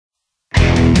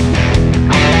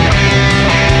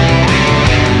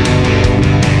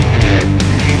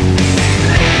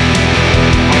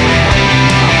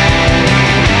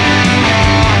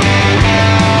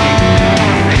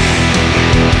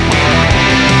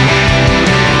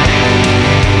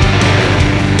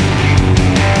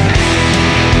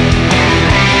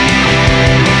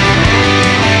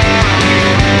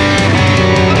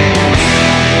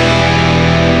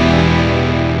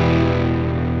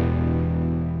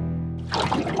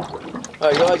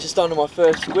Alright guys, just onto my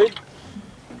first squid.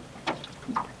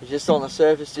 He's just on the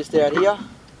surface just out here.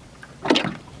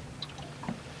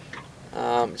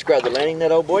 Let's grab the landing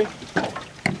net, old boy.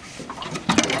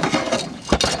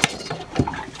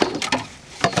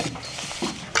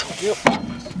 Yep.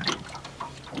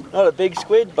 Not a big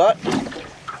squid, but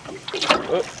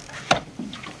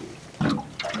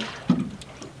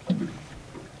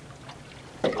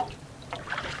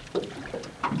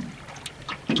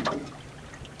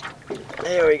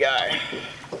there we go.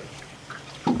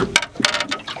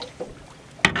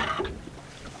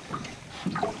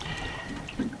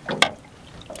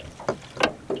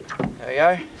 There we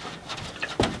go.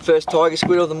 First tiger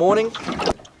squid of the morning.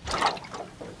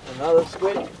 Another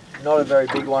squid. Not a very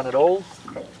big one at all.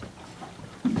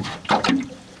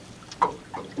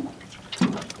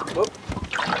 Whoop.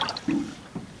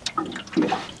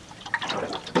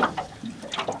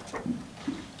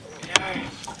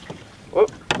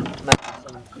 Whoop.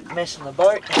 Mess in the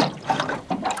boat.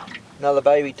 Another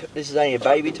baby. This is only a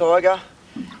baby tiger.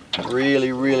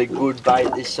 Really, really good bait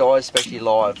at this size, especially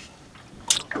live.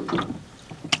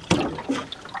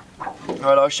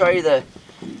 Alright, I'll show you the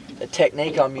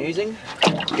technique I'm using.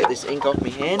 Get this ink off my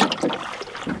hand.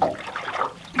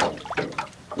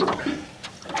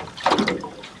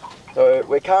 So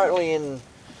we're currently in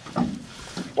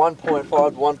 1.5 to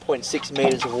 1.6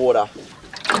 metres of water.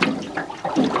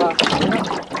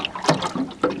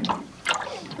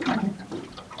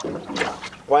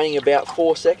 Waiting about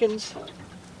 4 seconds,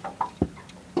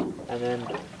 and then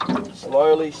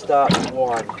slowly start to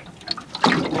wind.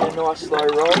 And a nice slow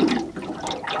roll.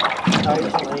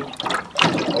 Occasionally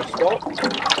I'll stop,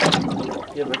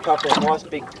 give it a couple of nice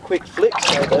big quick flicks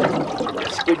so the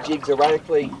squid jig's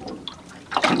erratically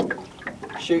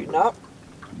shooting up,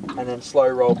 and then slow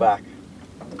roll back.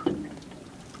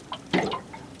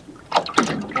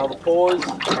 Another pause,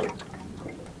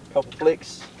 couple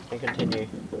flicks, and continue.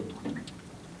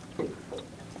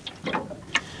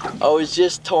 I was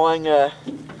just tying a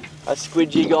squid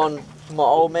jig on for my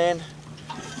old man.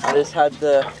 I just had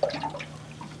the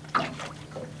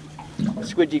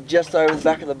squid jig just over the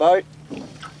back of the boat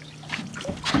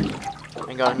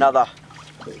and got another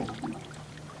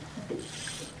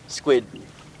squid.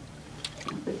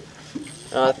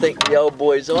 I think the old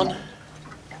boy's on.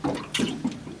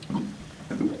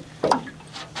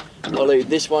 I'll leave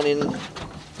this one in.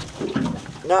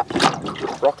 Nah,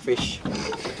 rockfish.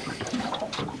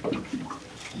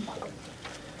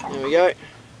 There we go.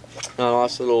 A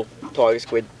nice little tiger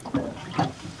squid.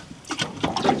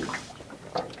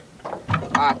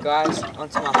 Alright guys,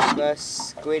 onto my first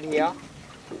squid here.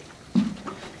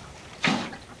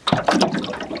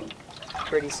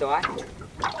 Pretty sight.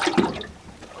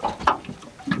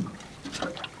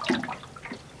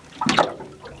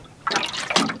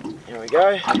 There we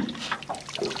go.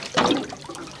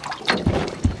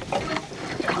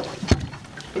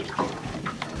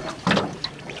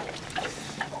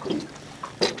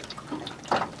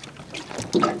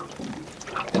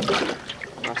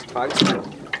 Nice tiger.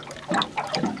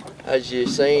 As you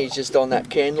see, he's just on that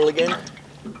candle again.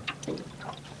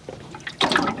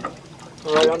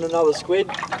 Alright, on another squid.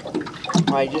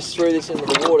 I just threw this into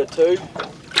the water too.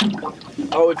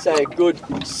 I would say a good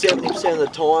 70% of the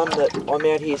time that I'm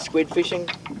out here squid fishing,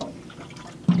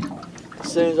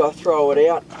 as soon as I throw it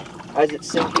out, as it's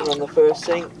sinking on the first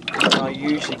sink, I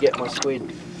usually get my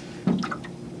squid.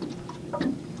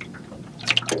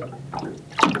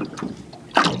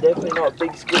 Definitely not a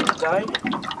big squid today.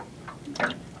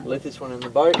 Left this one in the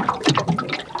boat,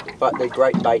 but they're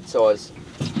great bait size.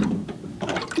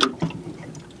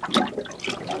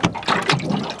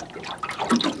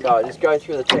 So I just go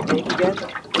through the technique again.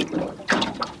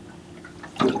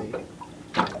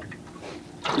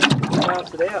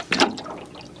 Cast it out.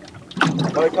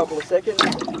 Wait a couple of seconds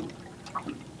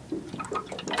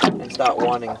and start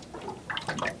winding.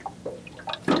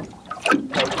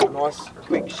 Take a nice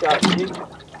quick sharp jig.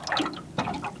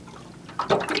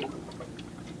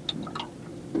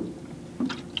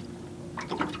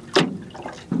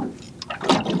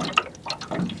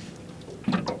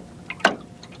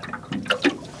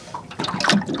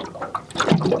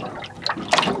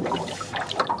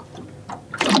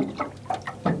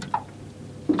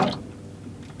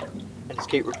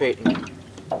 Keep repeating.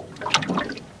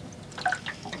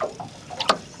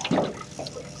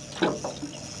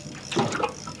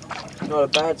 Not a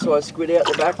bad sized squid out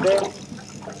the back there.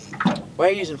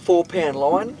 We're using 4-pound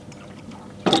line.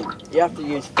 You have to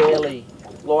use fairly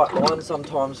light line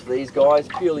sometimes for these guys,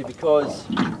 purely because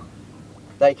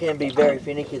they can be very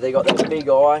finicky. They got that big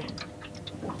eye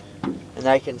and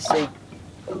they can see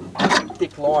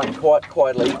thick line quite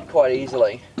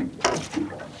easily.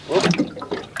 Whoop.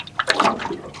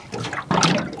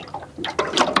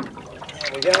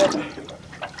 There we go.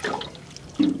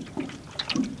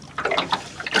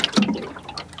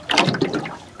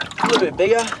 A little bit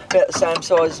bigger, about the same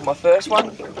size as my first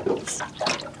one. There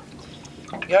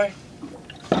we go.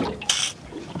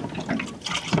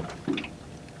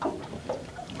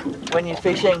 When you're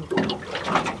fishing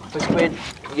for squid,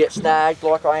 you get snagged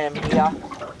like I am here.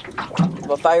 It's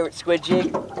my favourite squid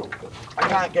jig. I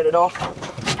can't get it off.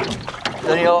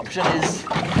 The only option is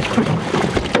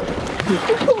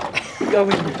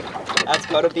going. That's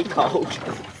got to be cold.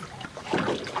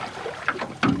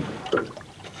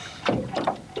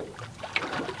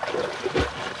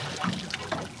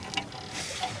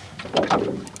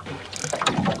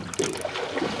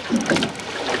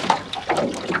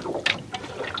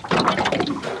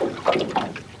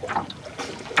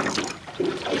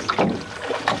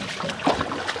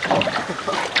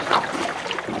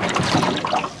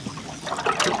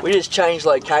 We just changed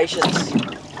locations.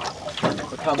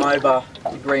 We come over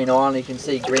to Green Island. You can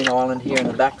see Green Island here in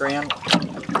the background.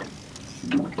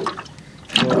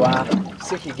 We're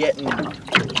sick of getting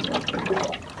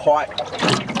pike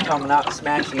coming up,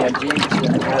 smashing our jigs,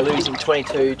 and losing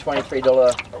 $22,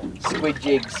 $23 squid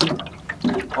jigs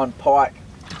on pike.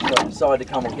 So I decided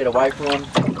to come and get away from them,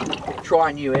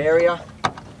 try a new area,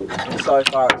 and so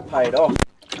far it's paid off.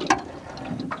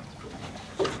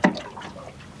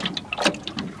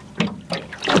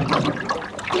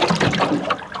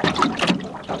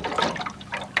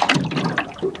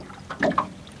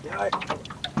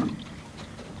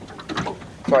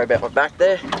 Sorry about my back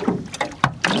there.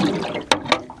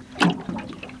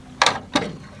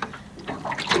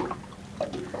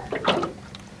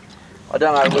 I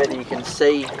don't know whether you can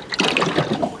see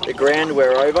the ground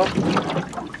we're over.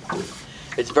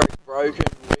 It's very broken,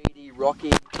 reedy,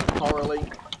 rocky,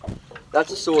 corally.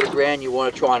 That's the sort of ground you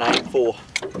want to try and aim for.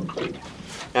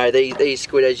 Now these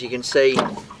squid, as you can see,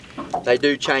 they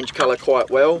do change colour quite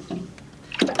well,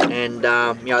 and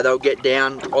you know, they'll get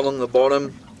down along the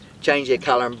bottom, change their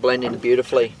colour and blend in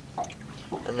beautifully.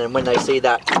 And then when they see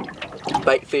that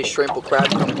bait fish, shrimp or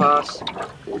crab come past,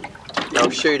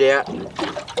 they'll shoot out,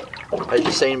 as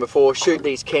you've seen before, shoot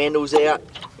these candles out,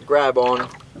 grab on,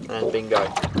 and bingo.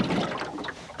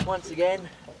 Once again,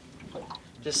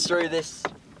 just threw this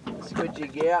squid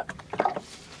jig out,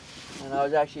 and I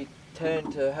was actually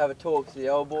turned to have a talk to the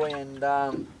old boy and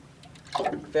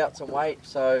felt some weight.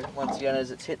 So once again, as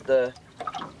it's hit the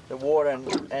water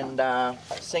and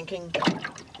sinking,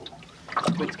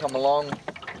 squid's come along,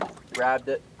 grabbed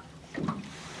it.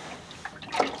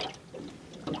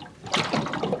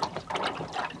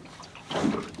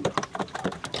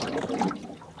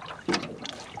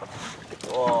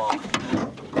 Oh.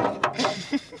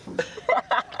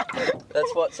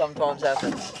 That's what sometimes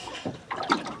happens.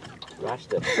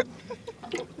 Smashed it.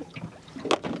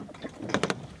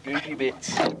 Goofy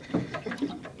bits.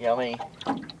 Yummy.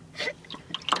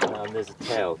 There's a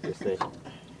tail just there.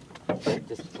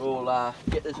 We'll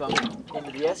get this one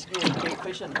into the esky and keep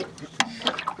fishing.